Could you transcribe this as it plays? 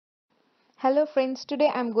Hello friends, today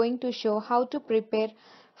I am going to show how to prepare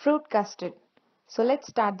fruit custard. So let's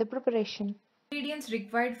start the preparation. Ingredients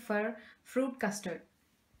required for fruit custard.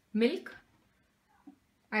 Milk.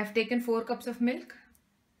 I have taken 4 cups of milk.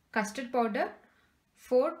 Custard powder.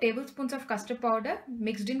 4 tablespoons of custard powder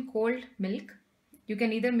mixed in cold milk. You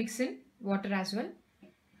can either mix in water as well.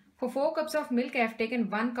 For 4 cups of milk, I have taken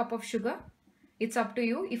 1 cup of sugar. It's up to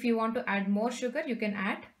you. If you want to add more sugar, you can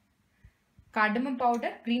add. Cardamom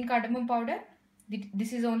powder, green cardamom powder.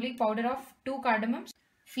 This is only powder of 2 cardamoms.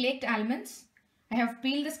 Flaked almonds. I have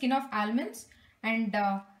peeled the skin of almonds and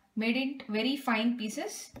made it very fine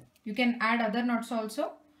pieces. You can add other nuts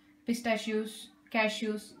also. Pistachios,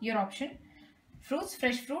 cashews, your option. Fruits,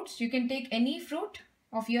 fresh fruits. You can take any fruit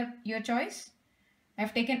of your choice. I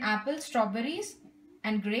have taken apples, strawberries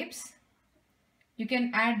and grapes. You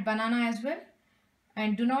can add banana as well.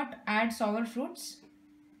 And do not add sour fruits.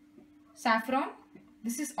 Saffron,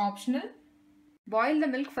 this is optional. Boil the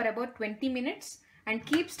milk for about 20 minutes and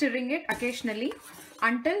keep stirring it occasionally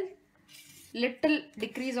until little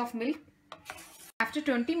decrease of milk. After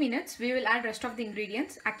 20 minutes, we will add rest of the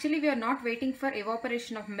ingredients. Actually, we are not waiting for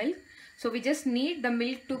evaporation of milk. So we just need the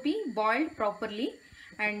milk to be boiled properly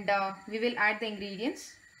and we will add the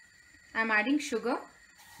ingredients. I am adding sugar.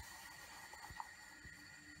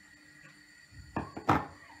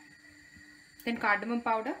 Then cardamom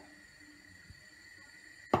powder.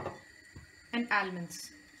 And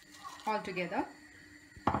almonds all together.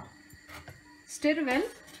 Stir well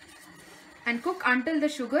and cook until the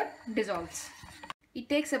sugar dissolves. It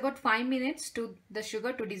takes about 5 minutes to the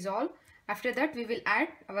sugar to dissolve. After that we will add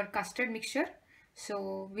our custard mixture.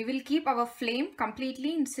 So we will keep our flame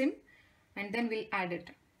completely in sim and then we'll add it.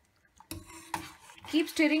 Keep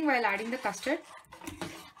stirring while adding the custard.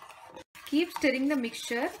 Keep stirring the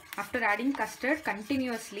mixture after adding custard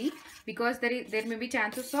continuously because there may be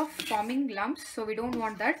chances of forming lumps, so we don't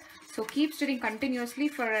want that. So keep stirring continuously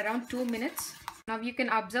for around 2 minutes. Now you can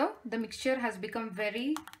observe the mixture has become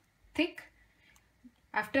very thick.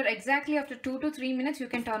 Exactly after 2 to 3 minutes you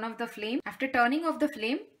can turn off the flame. After turning off the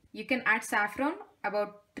flame you can add saffron,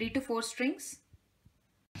 about 3 to 4 strings.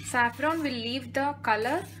 Saffron will leave the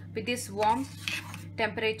color with this warm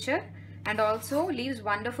temperature and also leaves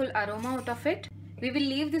wonderful aroma out of it. We will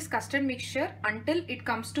leave this custard mixture until it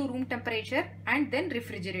comes to room temperature and then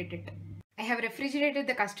refrigerate it. I have refrigerated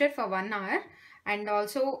the custard for 1 hour and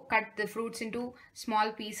also cut the fruits into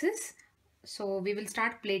small pieces. So we will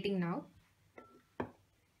start plating now.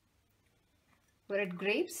 Red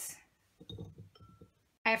grapes.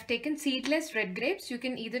 I have taken seedless red grapes. You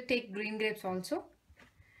can either take green grapes also.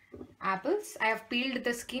 Apples. I have peeled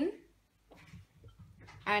the skin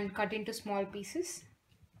and cut into small pieces.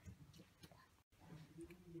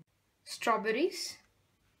 Strawberries.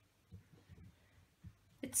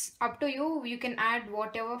 It's up to you. You can add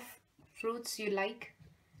whatever fruits you like.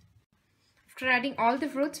 After adding all the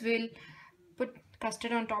fruits, we'll put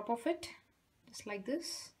custard on top of it, just like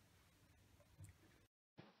this.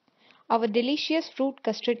 Our delicious fruit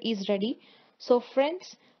custard is ready. So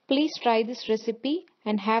friends, please try this recipe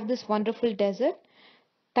and have this wonderful dessert.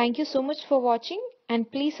 Thank you so much for watching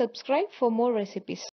and please subscribe for more recipes.